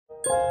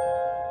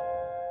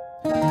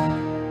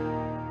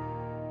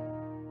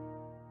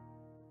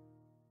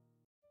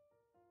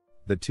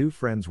The two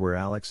friends were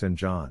Alex and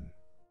John.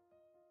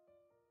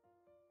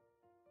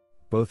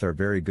 Both are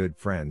very good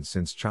friends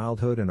since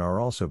childhood and are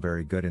also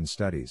very good in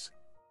studies.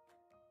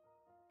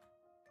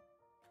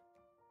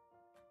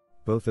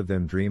 Both of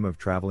them dream of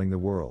traveling the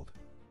world.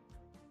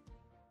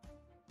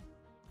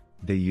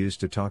 They used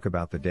to talk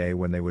about the day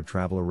when they would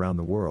travel around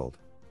the world.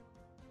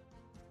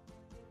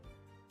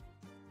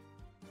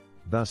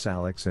 Thus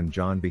Alex and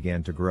John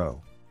began to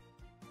grow.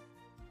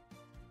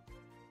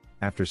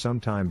 After some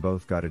time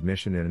both got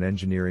admission in an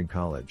engineering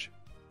college.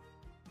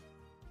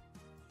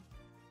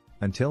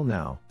 Until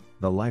now,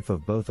 the life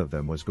of both of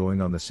them was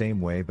going on the same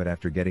way, but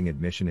after getting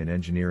admission in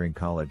engineering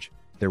college,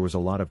 there was a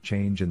lot of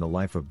change in the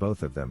life of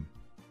both of them.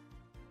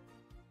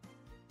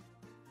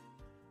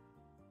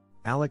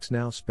 Alex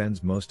now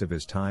spends most of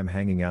his time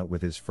hanging out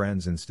with his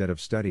friends instead of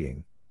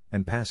studying,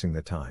 and passing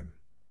the time.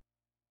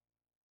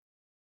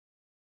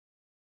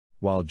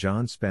 While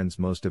John spends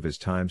most of his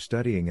time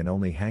studying and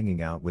only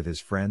hanging out with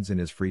his friends in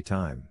his free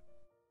time.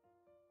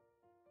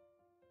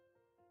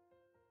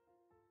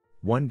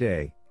 One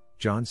day,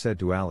 John said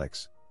to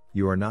Alex,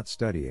 "You are not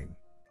studying.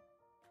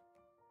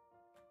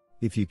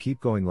 If you keep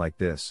going like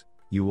this,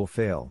 you will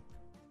fail."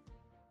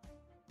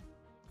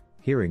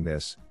 Hearing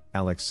this,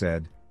 Alex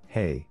said,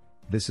 "Hey,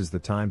 this is the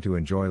time to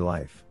enjoy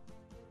life.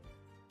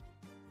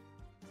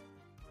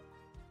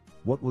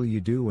 What will you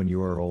do when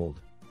you are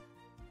old?"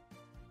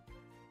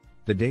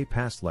 The day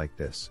passed like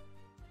this.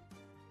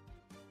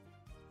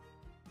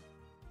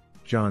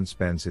 John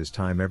spends his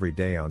time every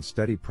day on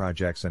study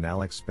projects and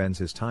Alex spends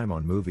his time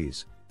on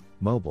movies,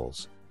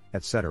 mobiles,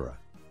 etc.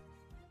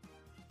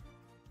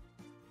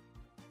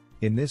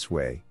 In this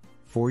way,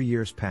 4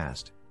 years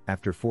passed.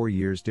 After 4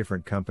 years,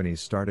 different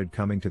companies started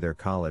coming to their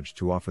college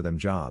to offer them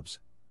jobs.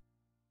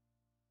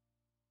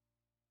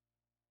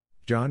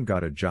 John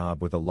got a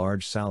job with a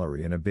large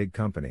salary in a big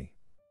company.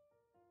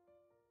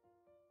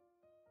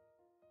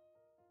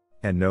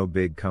 And no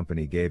big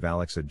company gave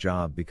Alex a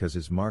job because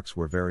his marks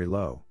were very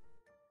low.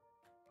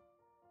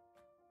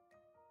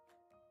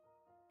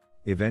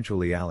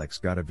 Eventually Alex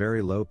got a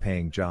very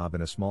low-paying job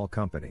in a small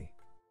company.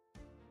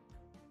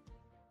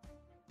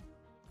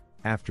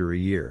 After a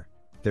year,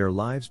 their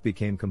lives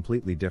became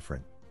completely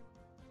different.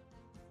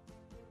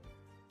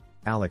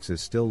 Alex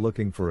is still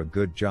looking for a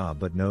good job,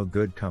 but no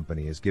good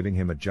company is giving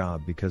him a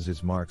job because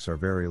his marks are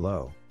very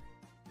low.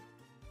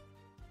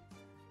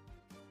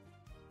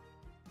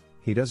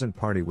 He doesn't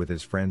party with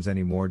his friends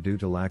anymore due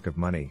to lack of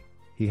money.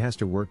 He has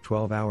to work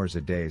 12 hours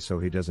a day, so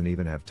he doesn't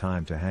even have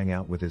time to hang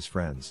out with his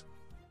friends.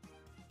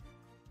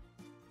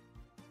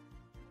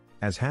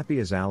 As happy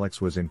as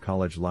Alex was in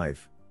college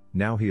life,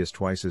 now he is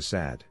twice as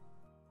sad.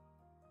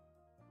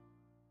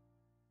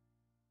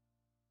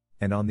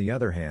 And on the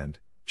other hand,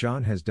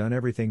 John has done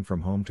everything from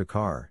home to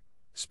car,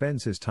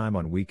 spends his time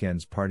on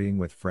weekends partying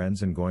with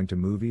friends and going to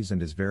movies,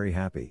 and is very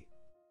happy.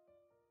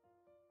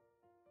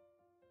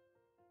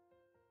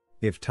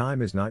 If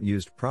time is not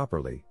used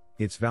properly,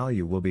 its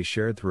value will be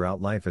shared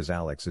throughout life, as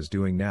Alex is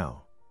doing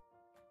now.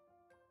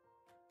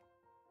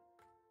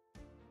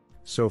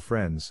 So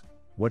friends,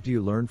 what do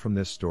you learn from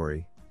this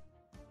story?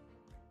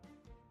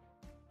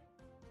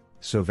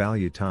 So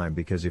value time,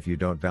 because if you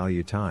don't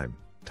value time,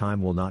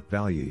 time will not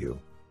value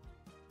you.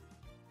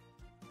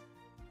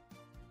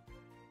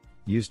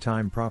 Use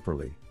time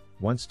properly.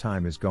 Once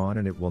time is gone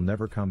and it will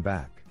never come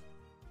back.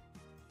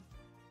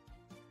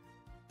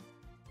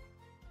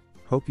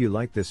 Hope you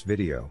like this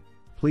video.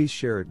 Please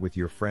share it with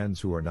your friends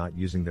who are not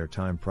using their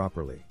time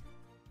properly.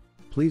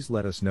 Please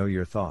let us know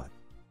your thought.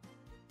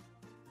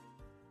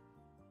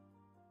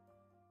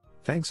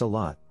 Thanks a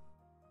lot.